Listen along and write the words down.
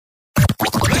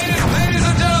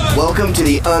Welcome to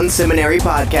the Unseminary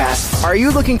Podcast. Are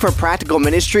you looking for practical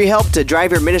ministry help to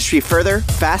drive your ministry further,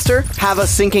 faster? Have a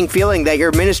sinking feeling that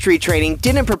your ministry training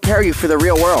didn't prepare you for the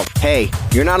real world? Hey,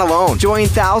 you're not alone. Join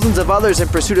thousands of others in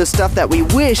pursuit of stuff that we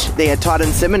wish they had taught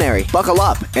in seminary. Buckle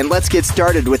up and let's get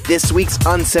started with this week's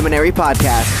Unseminary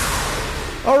Podcast.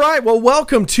 All right, well,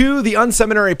 welcome to the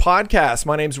Unseminary Podcast.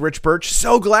 My name's Rich Birch.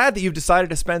 So glad that you've decided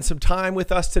to spend some time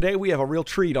with us today. We have a real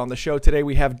treat on the show today.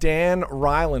 We have Dan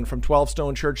Reiland from 12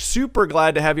 Stone Church. Super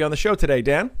glad to have you on the show today,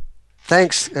 Dan.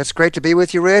 Thanks. It's great to be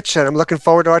with you, Rich, and I'm looking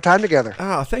forward to our time together.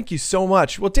 Oh, thank you so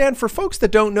much. Well, Dan, for folks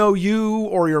that don't know you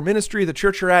or your ministry, the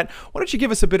church you're at, why don't you give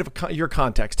us a bit of your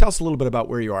context? Tell us a little bit about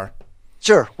where you are.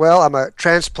 Sure. Well, I'm a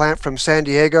transplant from San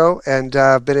Diego, and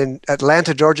I've been in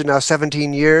Atlanta, Georgia now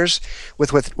 17 years,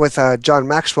 with John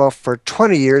Maxwell for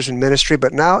 20 years in ministry,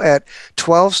 but now at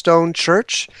 12 Stone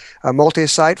Church, a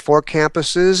multi-site, 4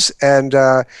 campuses, and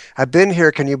I've been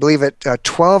here, can you believe it,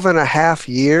 12 and a half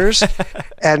years,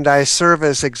 and I serve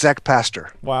as exec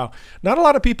pastor. Wow. Not a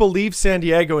lot of people leave San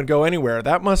Diego and go anywhere.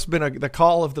 That must have been the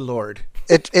call of the Lord.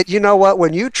 You know what?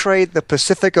 When you trade the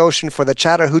Pacific Ocean for the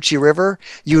Chattahoochee River,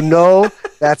 you know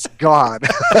that's God.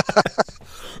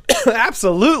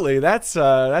 Absolutely, that's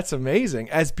amazing.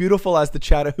 As beautiful as the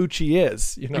Chattahoochee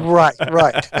is, you know. Right.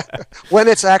 When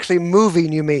it's actually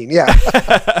moving, you mean? Yeah.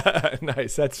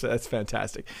 Nice. That's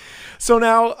fantastic. So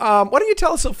now, why don't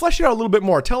you flesh it out a little bit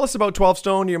more? Tell us about 12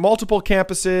 Stone, your multiple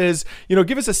campuses. You know,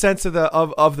 give us a sense of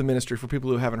the ministry for people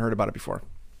who haven't heard about it before.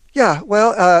 Yeah,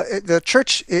 well, the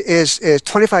church is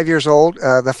 25 years old.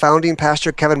 The founding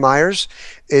pastor, Kevin Myers,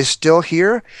 is still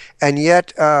here, and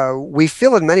yet we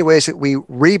feel in many ways that we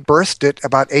rebirthed it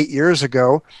about 8 years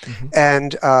ago,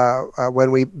 and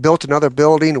when we built another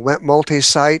building, went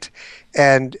multi-site,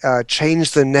 and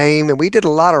changed the name, and we did a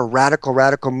lot of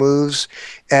radical moves,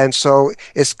 and so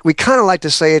we kind of like to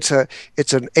say it's an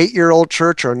 8-year-old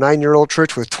church or a 9-year-old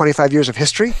church with 25 years of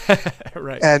history,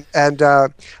 right? And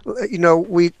you know,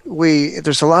 we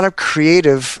there's a lot of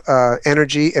creative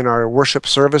energy in our worship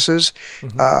services,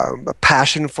 a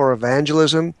passion for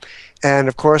evangelism. And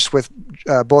of course, with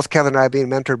both Kevin and I being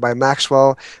mentored by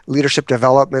Maxwell, leadership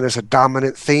development is a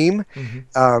dominant theme.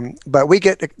 But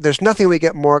there's nothing we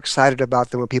get more excited about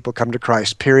than when people come to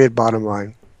Christ. Period. Bottom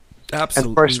line. Absolutely.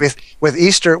 And of course,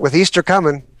 with Easter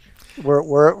coming,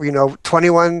 we're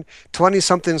 20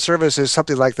 something services,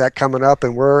 something like that coming up,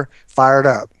 and we're fired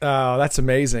up. Oh, that's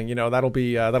amazing. You know, that'll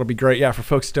be great. Yeah, for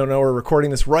folks who don't know, we're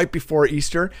recording this right before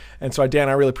Easter, and so Dan,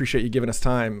 I really appreciate you giving us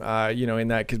time. In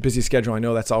that busy schedule, I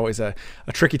know that's always a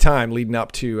tricky time leading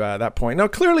up to that point. Now,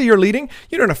 clearly, you're leading.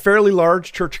 You're in a fairly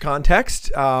large church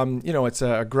context. It's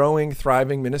a growing,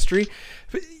 thriving ministry.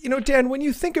 But, Dan, when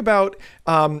you think about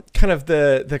kind of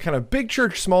the kind of big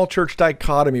church, small church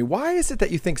dichotomy, why is it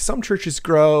that you think some churches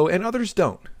grow and others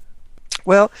don't?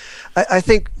 Well, I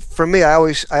think for me, I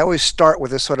always start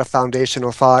with this sort of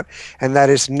foundational thought, and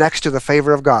that is next to the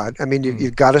favor of God. I mean,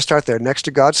 you've got to start there, next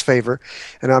to God's favor.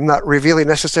 And I'm not revealing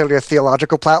necessarily a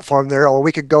theological platform there, or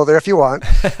we could go there if you want.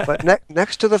 But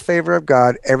next to the favor of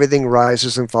God, everything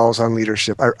rises and falls on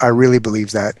leadership. I really believe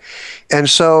that. And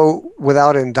so,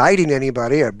 without indicting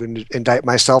anybody, I've been indict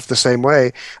myself the same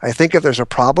way. I think if there's a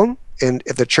problem, and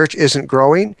if the church isn't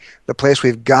growing, the place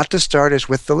we've got to start is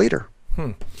with the leader.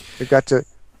 We've got to,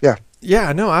 yeah.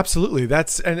 Yeah, no, absolutely.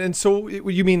 And so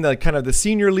you mean the kind of the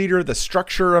senior leader, the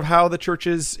structure of how the church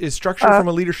is structured from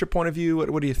a leadership point of view?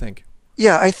 What do you think?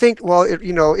 Yeah, I think, well,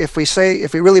 if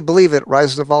we really believe it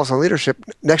rises and falls on leadership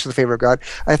next to the favor of God,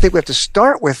 I think we have to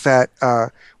start with that,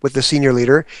 with the senior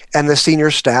leader and the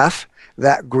senior staff,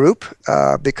 that group,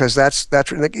 because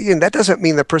that doesn't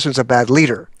mean the person's a bad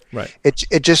leader. Right.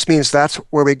 It just means that's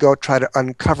where we go try to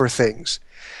uncover things.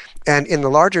 And in the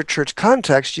larger church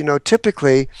context,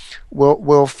 typically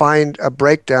we'll find a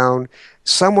breakdown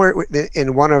somewhere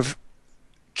in one of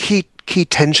key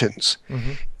tensions.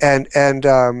 And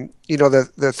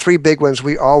the 3 big ones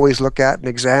we always look at and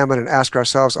examine and ask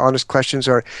ourselves honest questions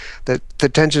are the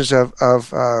tensions of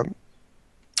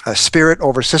spirit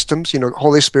over systems,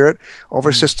 Holy Spirit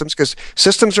over systems, because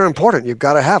systems are important. You've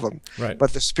got to have them. Right.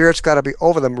 But the Spirit's got to be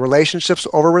over them. Relationships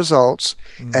over results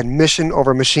and mission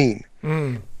over machine.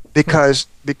 Because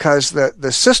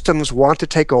the systems want to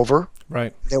take over.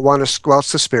 Right. They want to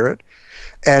squelch the Spirit.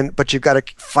 But you've got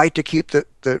to fight to keep the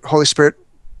Holy Spirit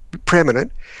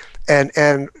preeminent.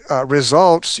 And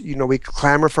results, we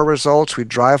clamor for results, we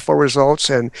drive for results,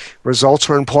 and results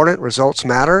are important. Results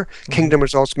matter. Kingdom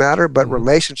results matter, but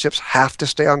relationships have to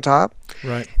stay on top.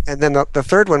 Right. And then the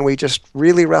third one we just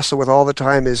really wrestle with all the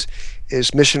time is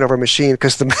mission over machine,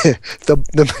 because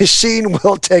the machine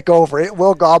will take over. It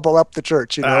will gobble up the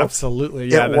church. Absolutely,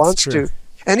 yeah, it that's wants true.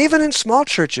 And even in small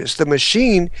churches, the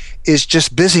machine is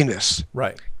just busyness.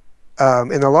 Right.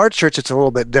 In the large church, it's a little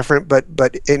bit different,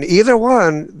 but in either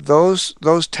one, those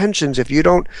tensions, if you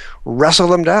don't wrestle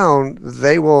them down,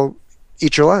 they will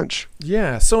eat your lunch.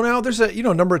 Yeah. So now there's a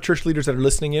number of church leaders that are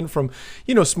listening in from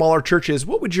smaller churches.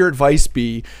 What would your advice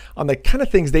be on the kind of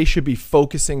things they should be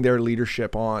focusing their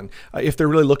leadership on if they're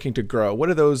really looking to grow? What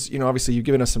are those? Obviously you've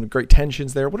given us some great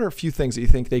tensions there. What are a few things that you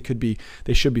think they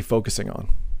should be focusing on?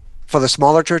 For the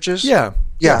smaller churches? Yeah.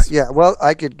 Yeah, Yes. yeah. Well,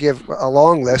 I could give a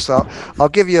long list. I'll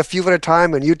give you a few at a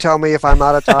time, and you tell me if I'm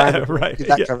out of time. Right.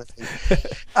 That Yeah. kind of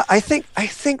thing.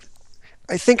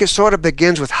 I think it sort of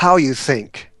begins with how you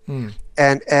think,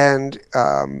 and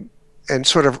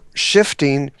sort of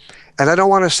shifting. And I don't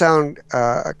want to sound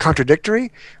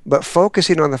contradictory, but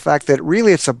focusing on the fact that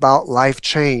really it's about life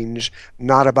change,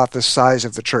 not about the size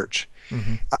of the church.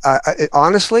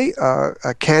 Honestly,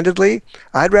 candidly,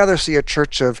 I'd rather see a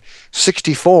church of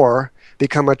 64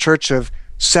 become a church of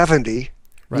 70,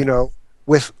 Right.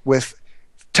 with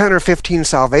 10 or 15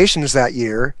 salvations that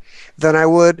year, than I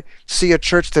would see a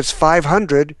church that's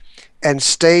 500 and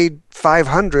stayed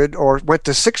 500 or went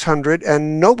to 600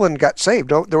 and no one got saved.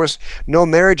 There was no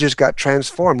marriages got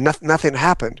transformed. Nothing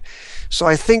happened. So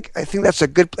I think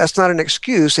that's not an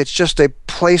excuse. It's just a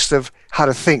place of how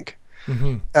to think.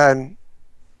 And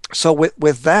so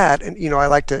with that, and I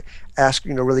like to ask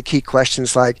really key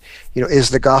questions like is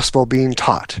the gospel being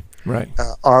taught? Right.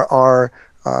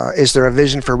 Is there a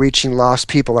vision for reaching lost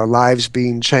people? Are lives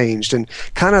being changed? And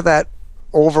kind of that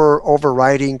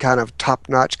overriding kind of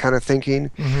top-notch kind of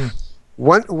thinking.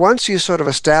 Once you sort of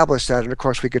establish that, and of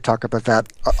course we could talk about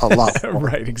that a lot.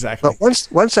 Right. Exactly. But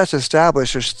once that's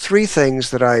established, there's three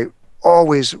things that I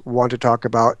always want to talk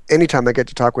about anytime I get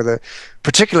to talk with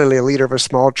particularly a leader of a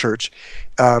small church,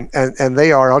 and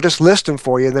they are. I'll just list them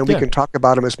for you, and then we can talk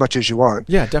about them as much as you want.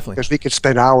 Yeah, definitely. Because we could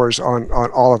spend hours on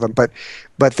all of them, but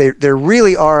there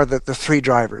really are the three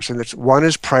drivers, and one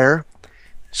is prayer,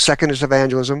 second is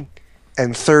evangelism,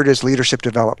 and third is leadership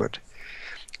development.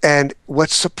 And what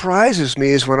surprises me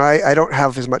is when I don't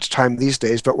have as much time these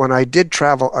days, but when I did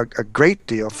travel a great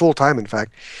deal, full time in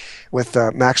fact, with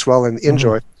Maxwell and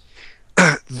Enjoy.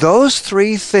 Those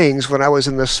three things, when I was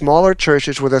in the smaller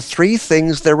churches, were the three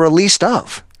things there were least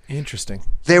of. Interesting.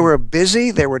 They were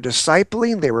busy, they were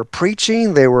discipling, they were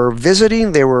preaching, they were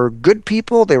visiting, they were good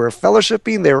people, they were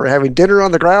fellowshipping, they were having dinner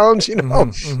on the grounds,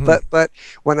 But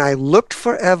when I looked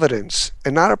for evidence,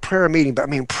 and not a prayer meeting, but I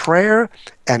mean prayer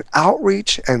and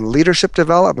outreach and leadership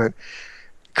development,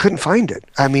 couldn't find it.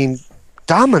 I mean,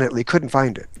 dominantly couldn't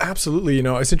find it. Absolutely.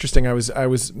 It's interesting. I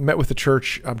was met with a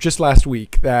church just last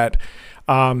week that,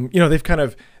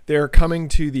 they're coming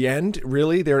to the end.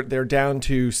 Really, they're down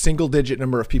to single digit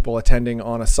number of people attending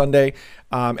on a Sunday,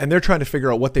 and they're trying to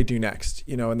figure out what they do next.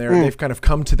 And they've kind of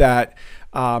come to that.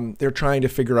 They're trying to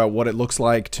figure out what it looks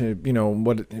like to,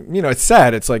 it's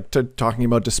sad. It's like talking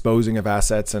about disposing of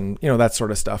assets and that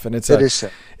sort of stuff. And it's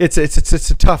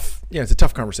a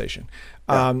tough conversation.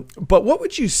 Yeah. But what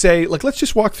would you say? Like, let's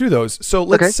just walk through those. So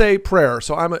let's say prayer.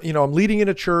 So I'm leading in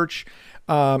a church.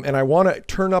 And I want to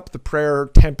turn up the prayer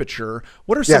temperature.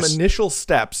 What are some initial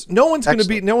steps? No one's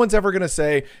ever going to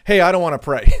say, "Hey, I don't want to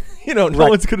pray." No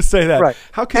one's going to say that. Right.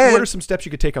 What are some steps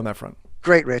you could take on that front?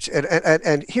 Great, Rich.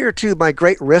 And here too, my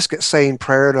great risk at saying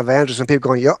prayer and evangelism.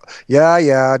 People going,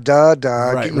 yeah, duh.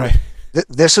 Right.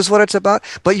 This is what it's about.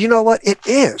 But you know what? It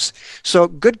is. So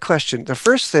good question. The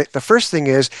first thing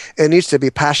is it needs to be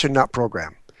passion, not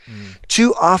program.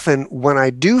 Too often when I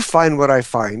do find what I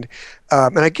find,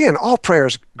 and again, all prayer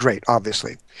is great,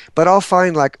 obviously, but I'll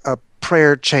find like a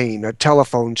prayer chain, a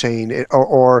telephone chain,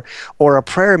 or a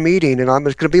prayer meeting, and I'm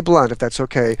just going to be blunt if that's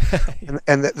okay,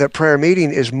 and the prayer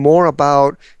meeting is more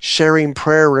about sharing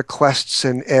prayer requests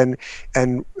and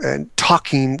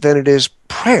talking than it is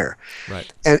prayer.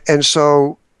 Right. And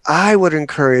so I would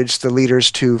encourage the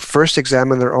leaders to first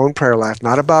examine their own prayer life,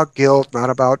 not about guilt,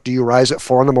 not about do you rise at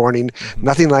 4 a.m,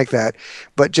 nothing like that,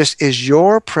 but just is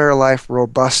your prayer life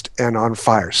robust and on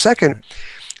fire? Second,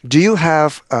 do you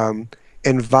have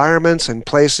environments and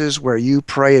places where you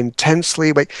pray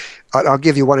intensely? I'll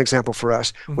give you one example for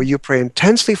us, where you pray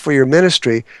intensely for your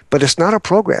ministry, but it's not a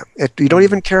program. You don't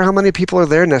even care how many people are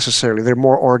there necessarily. They're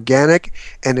more organic,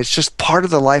 and it's just part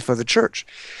of the life of the church.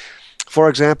 For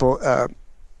example,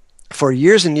 for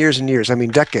years and years and years, I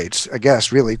mean decades, I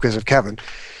guess, really, because of Kevin,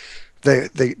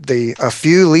 a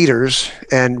few leaders,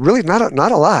 and really not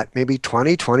a lot, maybe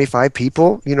 20, 25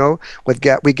 people,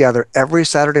 we gather every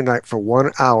Saturday night for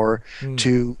 1 hour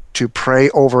to to pray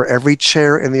over every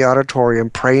chair in the auditorium,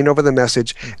 praying over the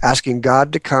message, asking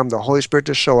God to come, the Holy Spirit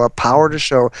to show up, power to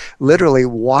show, literally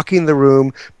walking the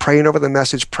room, praying over the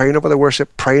message, praying over the worship,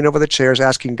 praying over the chairs,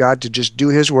 asking God to just do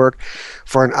his work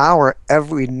for an hour.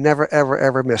 We never, ever,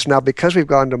 ever miss. Now, because we've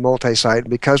gone to multi-site,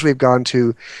 because we've gone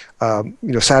to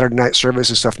Saturday night service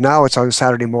and stuff, now it's on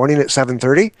Saturday morning at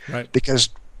 7:30, right, because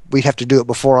we have to do it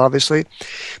before, obviously.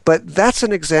 But that's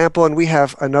an example, and we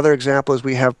have another example is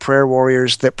we have prayer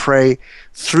warriors that pray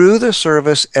through the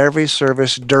service, every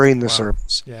service, during the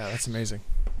service. Yeah, that's amazing.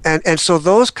 And so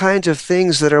those kinds of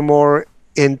things that are more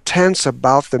intense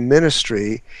about the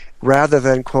ministry rather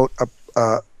than, quote,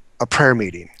 a prayer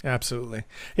meeting. Absolutely.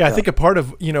 Yeah, I think a part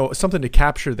of, something to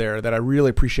capture there that I really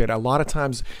appreciate, a lot of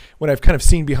times when I've kind of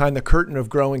seen behind the curtain of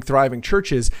growing, thriving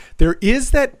churches, there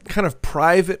is that kind of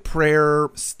private prayer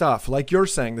stuff. Like you're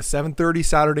saying, the 7:30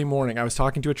 Saturday morning, I was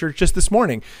talking to a church just this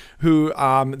morning who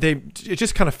it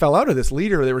just kind of fell out of this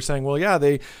leader. They were saying, well, yeah,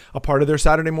 a part of their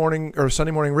Saturday morning or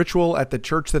Sunday morning ritual at the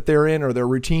church that they're in, or their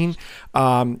routine,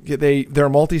 they're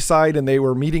multi-site, and they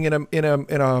were meeting in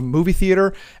a movie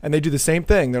theater, and they do the same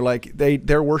thing. They're like,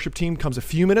 their worship team comes a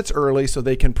few minutes early so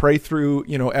they can pray through,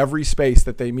 every space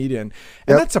that they meet in.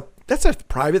 And that's a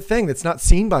private thing that's not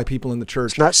seen by people in the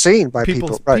church. It's not seen by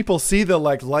people. Right. People see the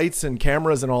lights and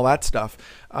cameras and all that stuff.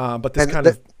 But this kind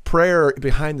of prayer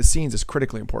behind the scenes is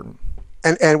critically important.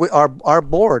 And our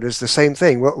board is the same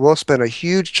thing. We'll spend a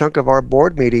huge chunk of our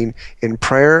board meeting in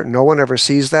prayer. No one ever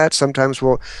sees that. Sometimes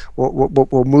we'll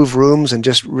move rooms and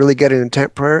just really get an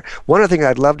intent prayer. One of the things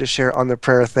I'd love to share on the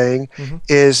prayer thing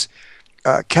is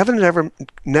Kevin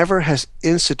never has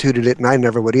instituted it, and I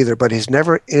never would either, but he's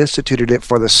never instituted it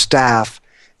for the staff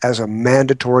as a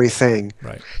mandatory thing.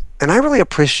 Right. And I really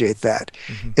appreciate that.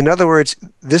 In other words,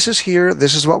 this is here,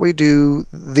 this is what we do,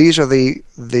 these are the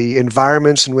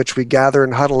environments in which we gather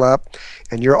and huddle up,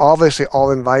 and you're obviously all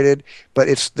invited,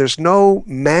 but there's no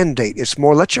mandate. It's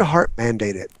more let your heart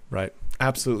mandate it. Right.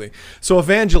 Absolutely. So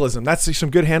evangelism, that's some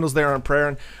good handles there on prayer.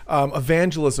 And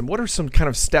evangelism, what are some kind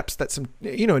of steps that some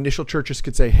initial churches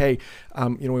could say, hey,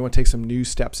 we want to take some new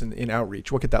steps in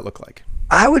outreach? What could that look like?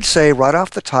 I would say right off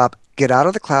the top, get out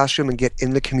of the classroom and get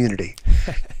in the community.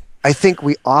 I think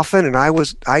we often, and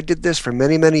I did this for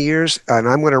many, many years, and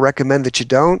I'm going to recommend that you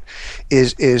don't,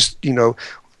 is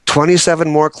 27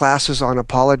 more classes on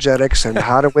apologetics and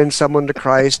how to win someone to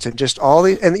Christ and just all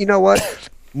these, and you know what?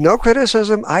 No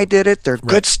criticism. I did it. They're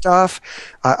good stuff.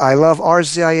 I love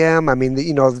RZIM. I mean,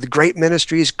 the great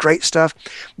ministries, great stuff.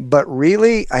 But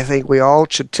really, I think we all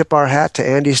should tip our hat to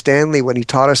Andy Stanley when he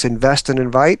taught us invest and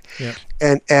invite. Yeah.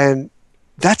 And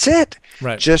that's it.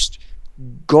 Right. Just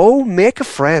go make a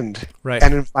friend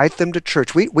and invite them to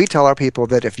church. We tell our people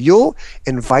that if you'll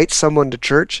invite someone to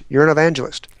church, you're an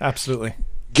evangelist. Absolutely.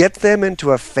 Get them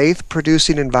into a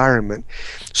faith-producing environment.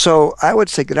 So I would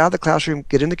say get out of the classroom,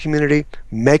 get in the community,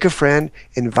 make a friend,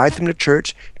 invite them to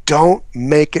church. Don't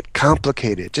make it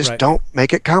complicated. Just don't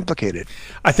make it complicated.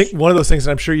 I think one of those things,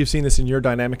 and I'm sure you've seen this in your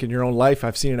dynamic in your own life,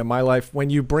 I've seen it in my life, when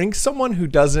you bring someone who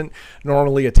doesn't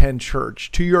normally attend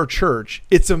church to your church,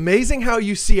 it's amazing how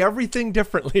you see everything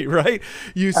differently, right?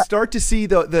 You start to see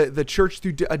the church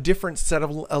through a different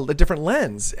different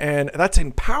lens, and that's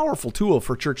a powerful tool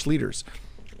for church leaders.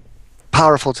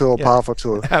 Powerful tool.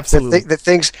 Absolutely.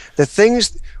 The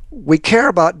things we care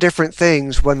about different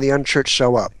things when the unchurched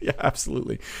show up. Yeah,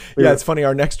 absolutely. Yeah, it's funny.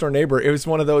 Our next door neighbor, it was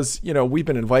one of those, we've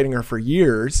been inviting her for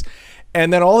years.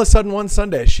 And then all of a sudden one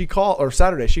Saturday, she called,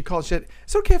 she said,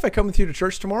 "Is it okay if I come with you to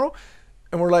church tomorrow?"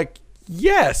 And we're like,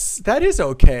 yes, that is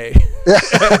okay.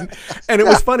 and it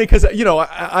was funny because,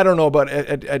 I don't know about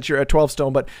at 12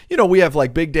 Stone, but, we have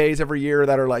like big days every year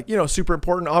that are like, super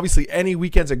important. Obviously, any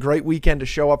weekend's a great weekend to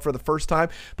show up for the first time.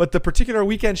 But the particular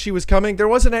weekend she was coming, there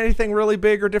wasn't anything really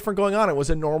big or different going on. It was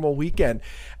a normal weekend.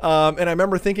 And I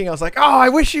remember thinking, I was like, oh, I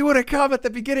wish you would have come at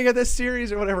the beginning of this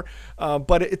series or whatever.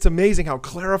 But it's amazing how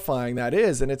clarifying that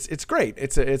is. And it's great.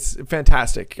 It's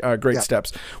fantastic. Great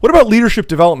steps. What about leadership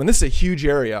development? This is a huge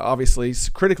area, obviously. It's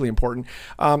critically important.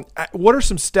 What are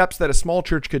some steps that a small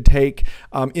church could take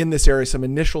in this area? Some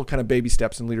initial kind of baby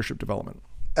steps in leadership development.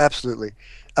 Absolutely.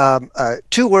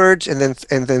 2 words and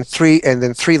then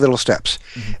three little steps.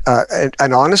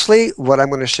 And honestly, what I'm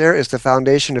going to share is the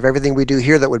foundation of everything we do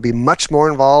here that would be much more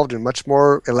involved and much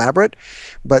more elaborate.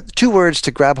 But 2 words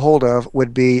to grab hold of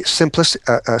would be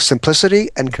simplicity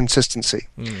and consistency.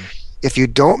 If you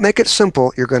don't make it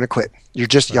simple, you're going to quit.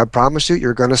 I promise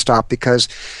you're going to stop because,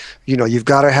 you've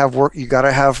got to have work. You've got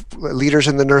to have leaders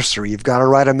in the nursery. You've got to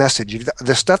write a message.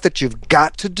 The stuff that you've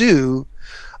got to do,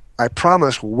 I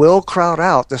promise, will crowd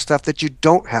out the stuff that you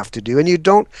don't have to do. And you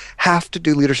don't have to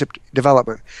do leadership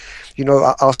development. You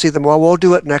know, I'll see them, well, we'll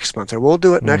do it next month, or we'll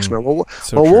do it next month.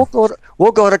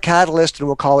 We'll go to Catalyst and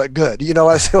we'll call it good. You know,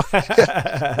 I say,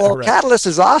 well, right. Catalyst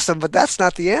is awesome, but that's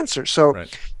not the answer. So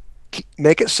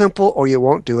make it simple or you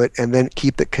won't do it, and then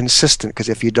keep it consistent. Because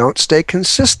if you don't stay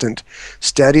consistent,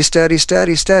 steady,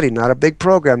 not a big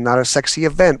program, not a sexy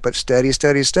event, but steady.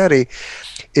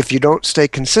 If you don't stay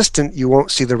consistent, you won't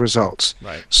see the results.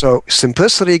 Right. So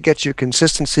simplicity gets you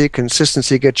consistency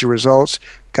gets you results.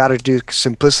 Got to do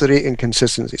simplicity and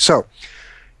consistency. So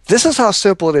this is how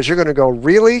simple it is. You're going to go,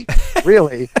 really?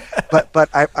 Really? But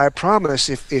I promise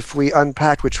if we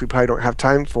unpack, which we probably don't have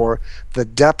time for, the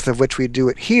depth of which we do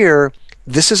it here,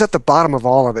 this is at the bottom of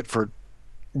all of it for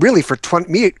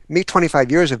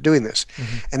 25 years of doing this.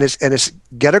 And it's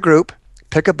get a group,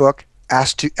 pick a book,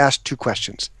 ask two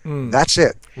questions. That's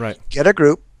it. Right. Get a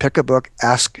group, pick a book,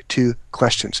 ask 2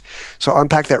 questions. So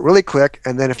unpack that really quick,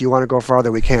 and then if you want to go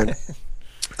farther, we can.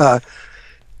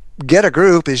 Get a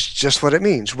group is just what it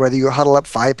means. Whether you huddle up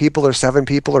 5 people or 7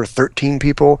 people or 13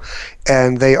 people,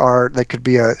 and they could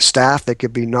be a staff, they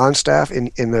could be non-staff. In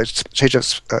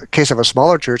the case of a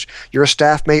smaller church, your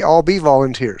staff may all be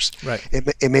volunteers. Right.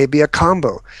 It may be a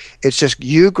combo. It's just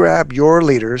you grab your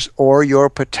leaders or your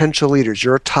potential leaders,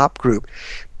 your top group,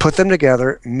 put them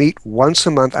together, meet once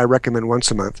a month. I recommend once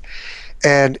a month,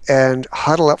 and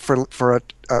huddle up for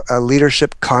a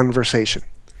leadership conversation.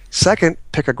 Second,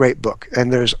 pick a great book,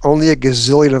 and there's only a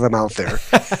gazillion of them out there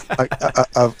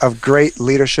of great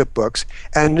leadership books.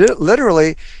 And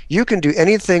literally, you can do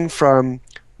anything from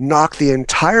knock the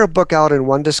entire book out in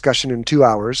one discussion in 2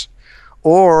 hours,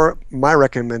 or my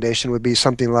recommendation would be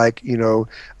something like, you know,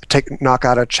 knock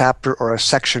out a chapter or a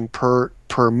section per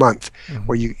month,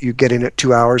 where you get in at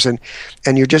 2 hours, and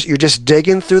you're just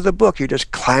digging through the book, you're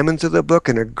just climbing through the book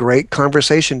in a great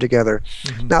conversation together.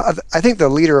 Now, I think the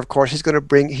leader, of course, she's going to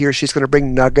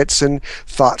bring nuggets and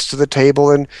thoughts to the table,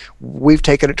 and we've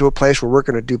taken it to a place where we're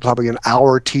going to do probably an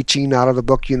hour teaching out of the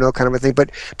book, you know, kind of a thing.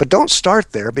 But don't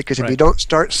start there, because if you don't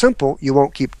start simple, you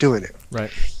won't keep doing it.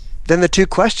 Right. Then the 2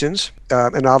 questions,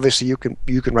 and obviously you can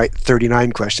write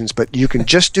 39 questions, but you can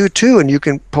just do 2 and you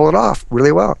can pull it off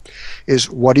really well. Is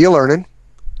what are you learning?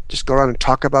 Just go around and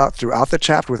talk about throughout the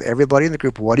chapter with everybody in the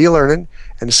group, what are you learning?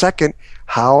 And second,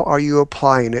 how are you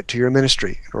applying it to your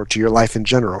ministry or to your life in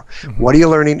general? What are you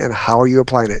learning and how are you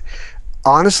applying it?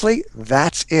 Honestly,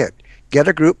 that's it. Get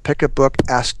a group, pick a book,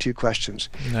 ask 2 questions.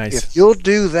 Nice. If you'll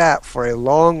do that for a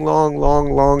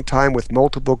long time with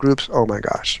multiple groups, oh my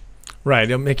gosh. Right,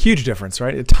 it'll make a huge difference,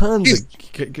 right? Tons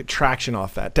of traction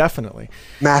off that, definitely.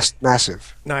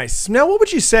 Massive. Nice. Now, what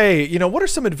would you say? You know, what are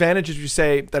some advantages you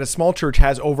say that a small church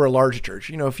has over a large church?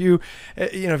 You know, if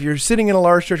you're sitting in a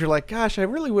large church, you're like, gosh, I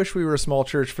really wish we were a small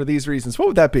church for these reasons. What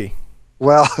would that be?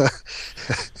 Well,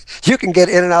 you can get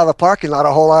in and out of the parking lot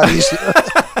a whole lot easier.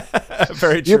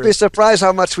 Very true. You'd be surprised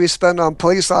how much we spend on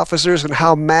police officers and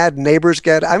how mad neighbors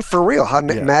get. I'm for real. How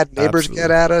mad neighbors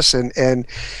get at us, and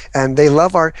they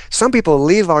love some people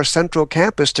leave our central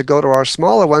campus to go to our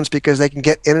smaller ones because they can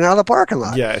get in and out of the parking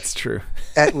lot. Yeah, it's true.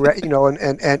 You know,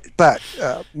 but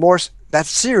more, that's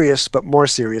serious, but more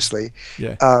seriously,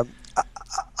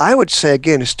 I would say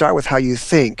again, start with how you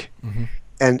think.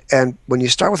 And when you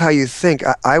start with how you think,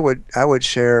 I would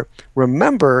share,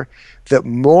 remember that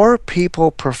more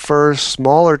people prefer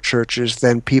smaller churches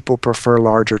than people prefer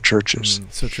larger churches.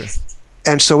 So true.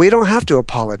 And so we don't have to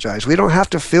apologize. We don't have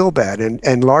to feel bad.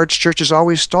 And large churches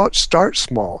always start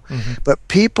small. But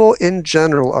people in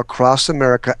general across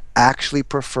America actually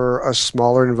prefer a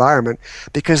smaller environment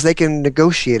because they can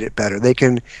negotiate it better. They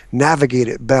can navigate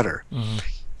it better.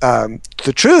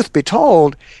 The truth be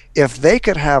told, if they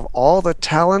could have all the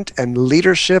talent and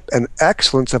leadership and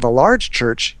excellence of a large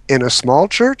church in a small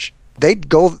church, they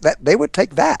would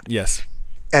take that. Yes.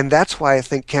 And that's why I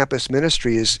think campus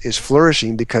ministry is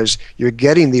flourishing, because you're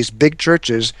getting these big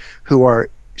churches who are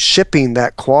shipping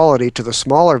that quality to the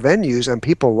smaller venues, and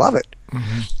people love it.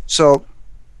 So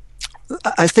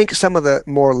I think some of the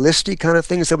more listy kind of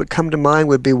things that would come to mind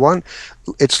would be, one,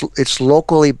 it's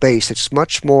locally based. It's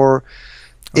much more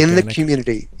in the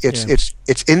community. It's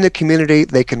in the community.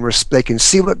 They can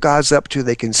see what God's up to.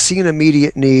 They can see an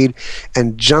immediate need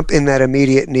and jump in that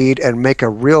immediate need and make a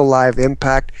real live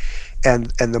impact.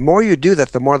 And the more you do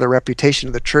that, the more the reputation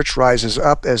of the church rises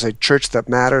up as a church that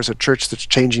matters, a church that's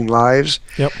changing lives.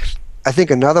 Yep. I think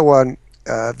another one,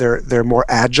 they're more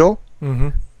agile.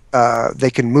 They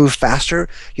can move faster.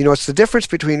 You know, it's the difference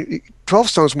between 12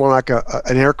 Stone's more like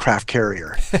an aircraft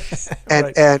carrier,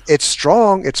 and it's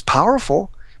strong, it's powerful,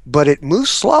 but it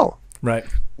moves slow. Right.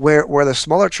 where the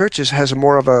smaller churches has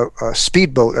more of a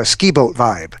speedboat, a ski boat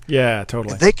vibe. Yeah,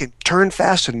 totally. They can turn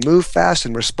fast and move fast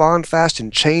and respond fast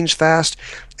and change fast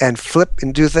and flip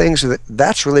and do things.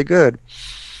 That's really good.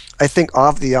 I think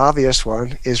the obvious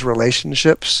one is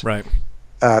relationships. Right.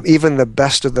 Even the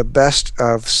best of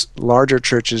larger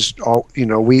churches,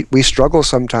 we struggle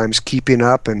sometimes keeping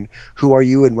up, and who are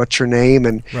you and what's your name,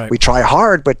 and right. we try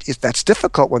hard, but that's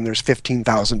difficult when there's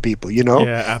 15,000 people,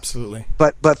 Yeah, absolutely.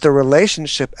 But the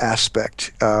relationship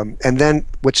aspect, and then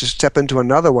which is step into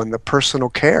another one, the personal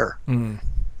care.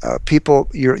 People,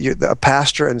 a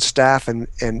pastor and staff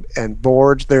and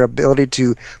boards, their ability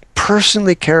to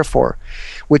personally care for,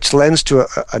 which lends to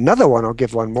another one. I'll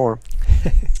give one more.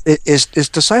 is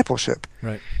discipleship.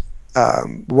 Right.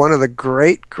 One of the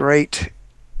great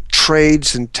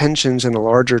trades and tensions in a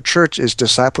larger church is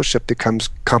discipleship becomes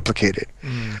complicated.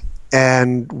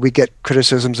 And we get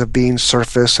criticisms of being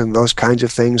surface and those kinds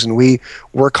of things, and we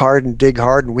work hard and dig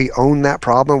hard, and we own that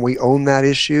problem, we own that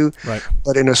issue. Right.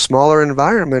 But in a smaller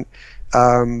environment,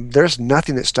 there's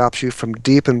nothing that stops you from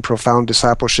deep and profound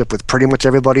discipleship with pretty much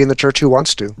everybody in the church who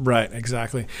wants to. Right,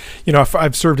 exactly.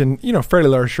 I've served in fairly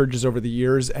large churches over the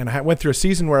years, and I went through a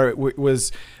season where it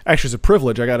was actually a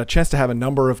privilege. I got a chance to have a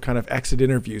number of kind of exit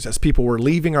interviews as people were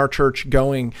leaving our church,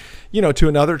 going, to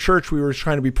another church. We were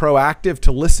trying to be proactive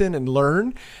to listen and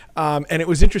learn. And it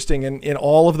was interesting. And in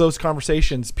all of those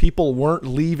conversations, people weren't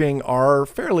leaving our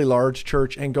fairly large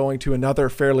church and going to another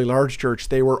fairly large church.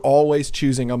 They were always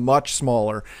choosing a much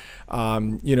smaller,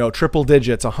 triple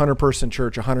digits, 100-person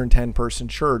church, 110-person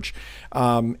church,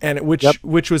 and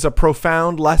which was a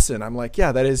profound lesson. I'm like,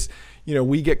 yeah, that is,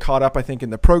 we get caught up, I think,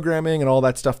 in the programming and all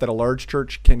that stuff that a large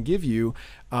church can give you.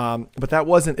 But that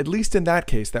wasn't, at least in that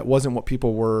case, that wasn't what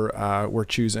people were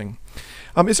choosing.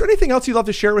 Is there anything else you'd love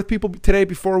to share with people today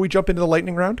before we jump into the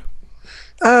lightning round?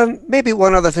 Maybe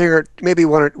one other thing, or maybe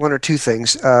one or two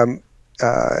things.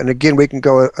 And again, we can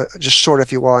go just short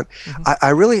if you want.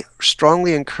 I really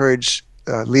strongly encourage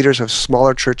leaders of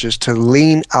smaller churches to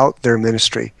lean out their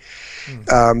ministry.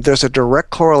 There's a direct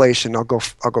correlation. I'll go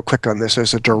quick on this.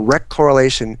 There's a direct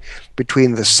correlation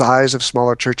between the size of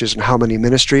smaller churches and how many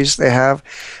ministries they have.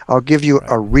 I'll give you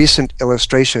a recent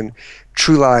illustration.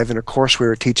 True Live, in a course we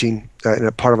were teaching in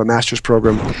a part of a master's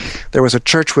program, there was a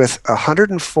church with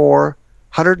 104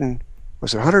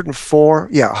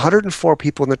 104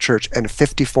 people in the church and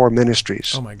 54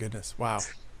 ministries. Oh my goodness! Wow.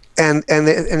 And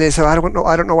they said, I don't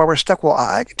know why we're stuck. Well,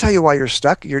 I can tell you why you're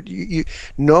stuck.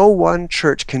 No one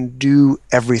church can do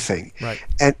everything. Right.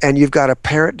 And you've got to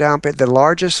pare it down. The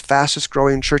largest, fastest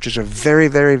growing churches are very,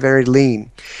 very, very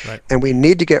lean. Right. And we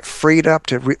need to get freed up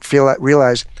to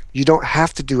realize you don't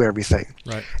have to do everything.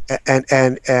 Right.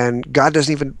 And God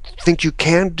doesn't even think you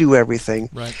can do everything.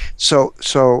 Right. So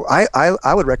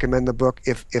I would recommend the book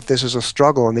if this is a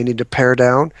struggle and they need to pare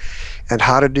down and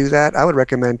how to do that. I would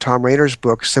recommend Tom Rainer's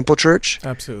book, Simple Church.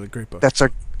 Absolutely, great book. That's a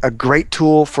great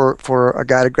tool for a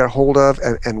guy to get hold of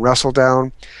and wrestle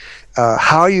down.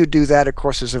 How you do that, of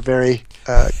course, is a very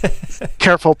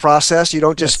careful process. You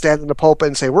don't just stand in the pulpit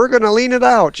and say, we're going to lean it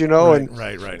out,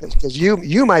 Right. Because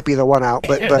you might be the one out,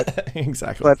 but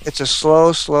exactly. But it's a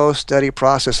slow, steady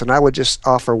process. And I would just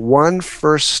offer one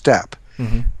first step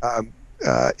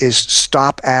is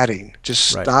stop adding. Just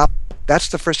stop. That's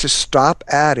the first, is stop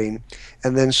adding,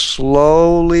 and then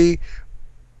slowly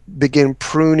begin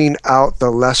pruning out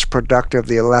the less productive,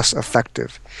 the less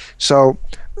effective. So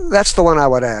that's the one I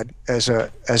would add as an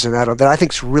add-on that I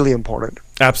think is really important.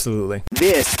 Absolutely.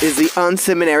 This is the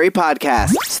Unseminary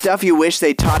Podcast. Stuff you wish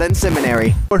they taught in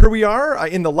seminary. Well, here we are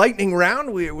in the lightning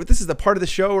round. This is the part of the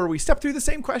show where we step through the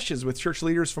same questions with church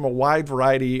leaders from a wide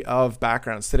variety of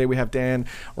backgrounds. Today we have Dan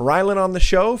Reiland on the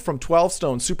show from 12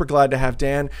 Stone. Super glad to have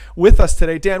Dan with us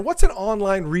today. Dan, what's an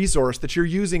online resource that you're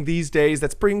using these days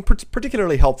that's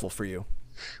particularly helpful for you?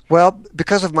 Well,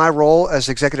 because of my role as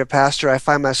executive pastor, I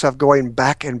find myself going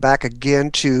back and back again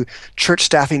to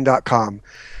churchstaffing.com.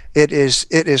 It is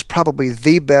probably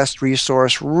the best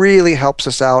resource, really helps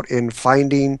us out in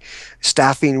finding,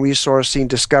 staffing, resourcing,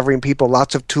 discovering people,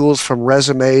 lots of tools from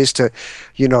resumes to,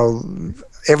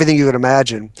 everything you would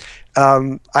imagine.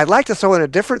 I'd like to throw in a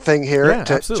different thing here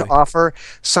to offer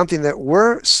something that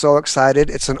we're so excited.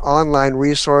 It's an online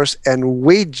resource, and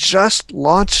we just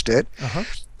launched it.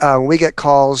 We get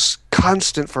calls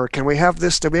constant for, can we have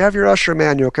this? Do we have your usher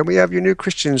manual? Can we have your new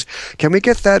Christians? Can we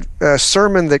get that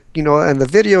sermon that, and the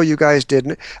video you guys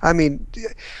did? I mean,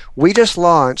 we just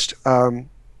launched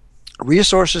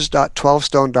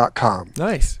resources.12stone.com.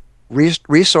 Nice.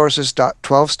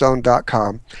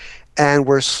 Resources.12stone.com. And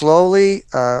we're slowly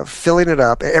filling it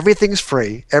up. Everything's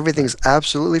free. Everything's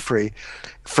absolutely free,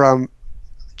 from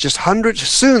just hundreds.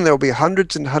 Soon there will be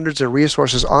hundreds and hundreds of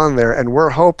resources on there, and we're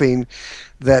hoping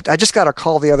that I just got a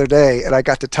call the other day, and I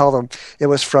got to tell them it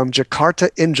was from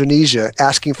Jakarta, Indonesia,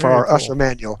 asking for our usher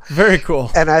manual. Very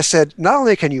cool. And I said, not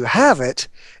only can you have it,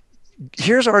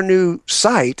 here's our new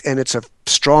site, and it's a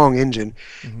strong engine.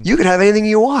 You can have anything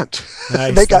you want.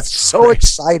 Nice. They got so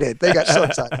excited. They got so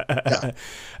excited. Yeah.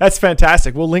 That's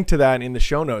fantastic. We'll link to that in the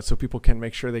show notes so people can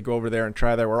make sure they go over there and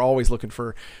try that. We're always looking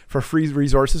for free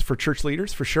resources for church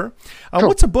leaders, for sure. Cool.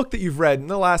 What's a book that you've read in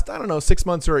the last, 6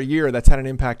 months or a year that's had an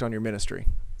impact on your ministry?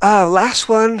 Last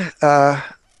one in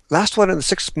the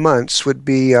 6 months would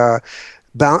be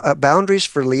Boundaries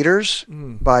for Leaders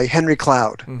by Henry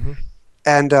Cloud.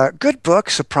 And good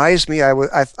book, surprised me.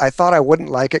 I thought I wouldn't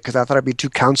like it because I thought I'd be too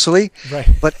counsely, right.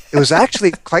 But it was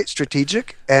actually quite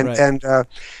strategic.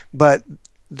 But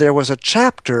there was a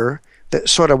chapter that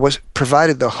sort of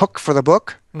provided the hook for the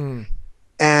book,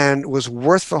 and was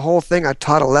worth the whole thing. I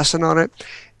taught a lesson on it,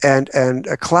 and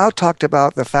Cloud talked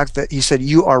about the fact that he said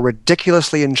you are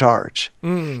ridiculously in charge,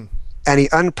 and he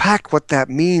unpacked what that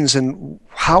means and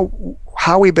how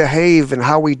we behave and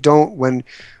how we don't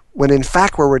when in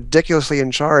fact we're ridiculously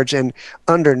in charge. And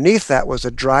underneath that was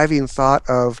a driving thought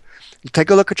of, take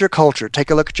a look at your culture, take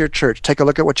a look at your church, take a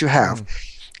look at what you have,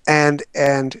 and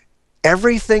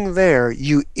everything there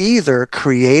you either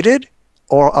created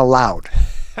or allowed.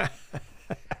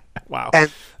 Wow, and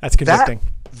that's convicting.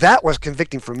 That was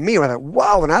convicting for me. I thought,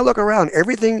 wow, when I look around,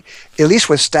 everything, at least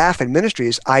with staff and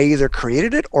ministries, I either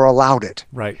created it or allowed it.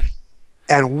 Right.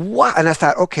 And I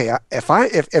thought, okay,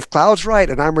 if Cloud's right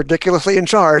and I'm ridiculously in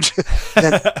charge,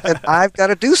 then I've got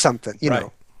to do something, you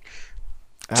know.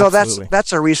 So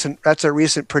that's a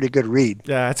recent pretty good read.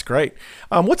 Yeah, that's great.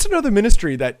 What's another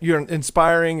ministry that you're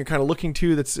inspiring or kind of looking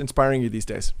to that's inspiring you these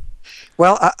days?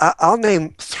 Well, I'll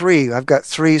name three. I've got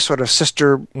three sort of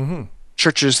sister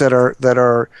churches that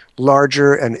are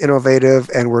larger and innovative,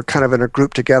 and we're kind of in a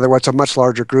group together. Well, it's a much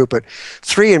larger group, but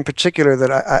three in particular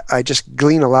that I just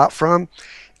glean a lot from.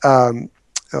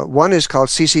 One is called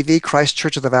CCV, Christ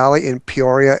Church of the Valley in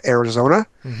Peoria, Arizona.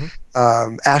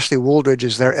 Ashley Wooldridge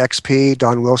is their XP.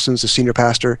 Don Wilson's the senior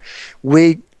pastor.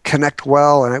 We connect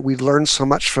well, and we learn so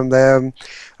much from them.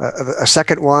 A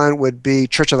second one would be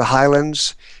Church of the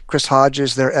Highlands. Chris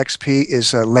Hodges, their XP,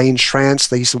 is Lane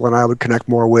Schrantz. He's the one I would connect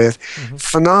more with.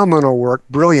 Phenomenal work,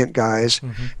 brilliant guys.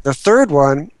 The third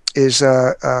one is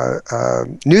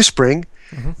New Spring.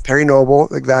 Perry Noble,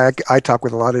 the guy I talk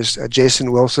with a lot, is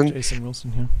Jason Wilson.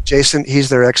 Jason, he's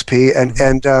their XP.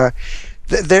 And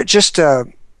they're just...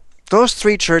 those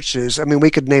three churches, I mean, we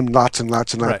could name lots and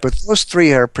lots and lots, but those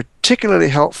three are particularly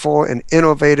helpful and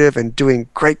innovative and doing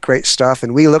great stuff,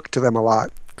 and we look to them a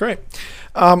lot. Great.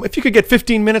 If you could get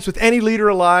 15 minutes with any leader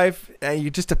alive, and you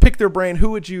just to pick their brain,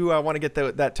 who would you want to get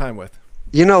that time with?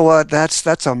 You know what? That's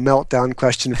a meltdown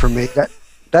question for me.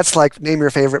 That's like name your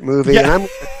favorite movie, and I'm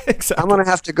going to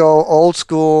have to go old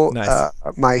school. Nice.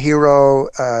 My hero,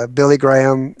 Billy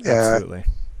Graham. Absolutely.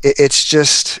 It's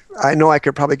just, I know I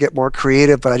could probably get more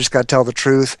creative, but I just got to tell the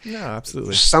truth. Yeah, absolutely.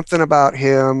 There's something about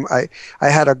him. I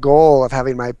had a goal of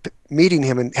meeting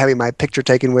him and having my picture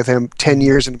taken with him 10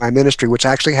 years into my ministry, which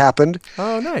actually happened.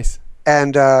 Oh, nice.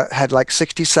 And had like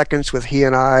 60 seconds with he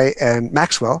and I and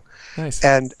Maxwell. Nice.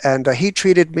 And he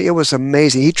treated me, it was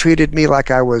amazing. He treated me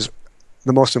like I was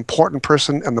the most important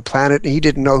person on the planet. And he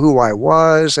didn't know who I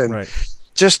was. And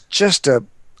just a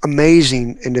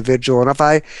amazing individual. And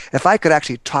if I could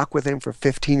actually talk with him for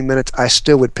 15 minutes, I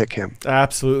still would pick him.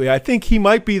 Absolutely. I think he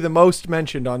might be the most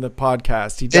mentioned on the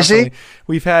podcast. Is he?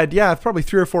 We've had, probably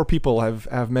 3 or 4 people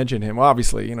have mentioned him.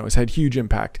 Obviously, he's had huge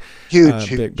impact.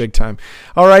 Huge. Big time.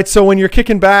 All right. So when you're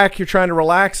kicking back, you're trying to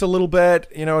relax a little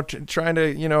bit, trying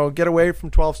to, get away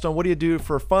from 12 Stone. What do you do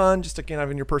for fun, just to kind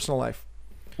of in your personal life?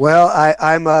 Well,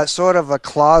 I'm a sort of a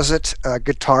closet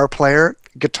guitar player,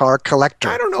 guitar collector.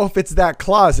 I don't know if it's that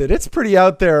closet. It's pretty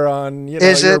out there on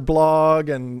your blog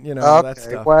and that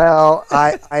stuff. Well,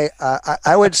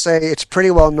 I would say it's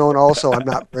pretty well known. Also, I'm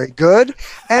not very good,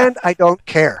 and I don't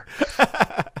care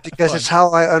because it's how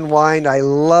I unwind. I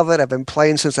love it. I've been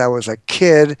playing since I was a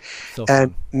kid,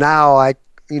 and now at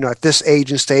this age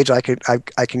and stage, I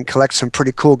can collect some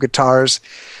pretty cool guitars.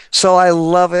 So I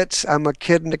love it. I'm a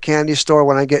kid in the candy store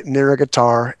when I get near a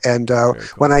guitar. And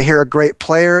when I hear a great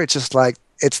player, it's just like,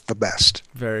 it's the best.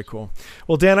 Very cool.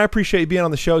 Well, Dan, I appreciate you being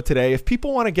on the show today. If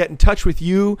people want to get in touch with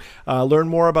you, learn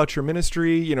more about your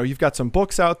ministry, you've got some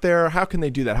books out there. How can they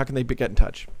do that? How can they get in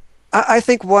touch? I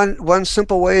think one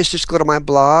simple way is just go to my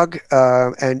blog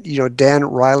and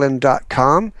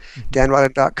danreiland.com,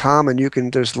 danreiland.com,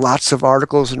 and there's lots of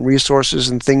articles and resources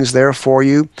and things there for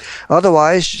you.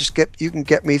 Otherwise, you can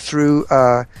get me through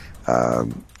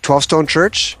 12 Stone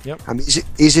Church. Yep. I'm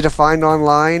easy to find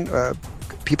online.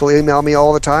 People email me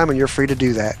all the time, and you're free to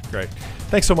do that. Great.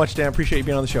 Thanks so much, Dan. Appreciate you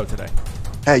being on the show today.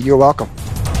 Hey, you're welcome.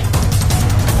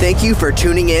 Thank you for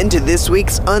tuning in to this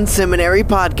week's Unseminary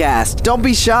podcast. Don't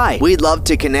be shy. We'd love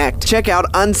to connect. Check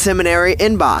out Unseminary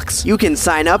Inbox. You can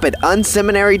sign up at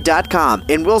unseminary.com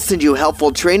and we'll send you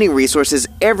helpful training resources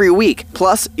every week.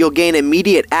 Plus, you'll gain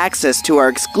immediate access to our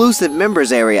exclusive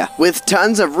members area with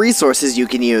tons of resources you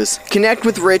can use. Connect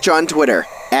with Rich on Twitter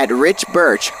at Rich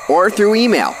Birch or through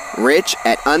email,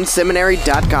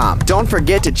 rich@unseminary.com. Don't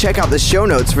forget to check out the show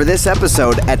notes for this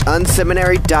episode at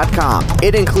unseminary.com.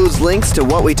 It includes links to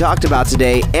what we talked about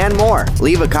today and more.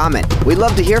 Leave a comment. We'd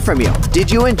love to hear from you. Did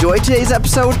you enjoy today's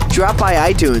episode? Drop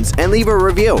by iTunes and leave a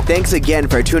review. Thanks again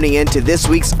for tuning in to this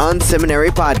week's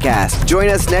Unseminary podcast. Join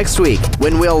us next week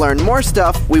when we'll learn more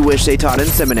stuff we wish they taught in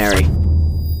seminary.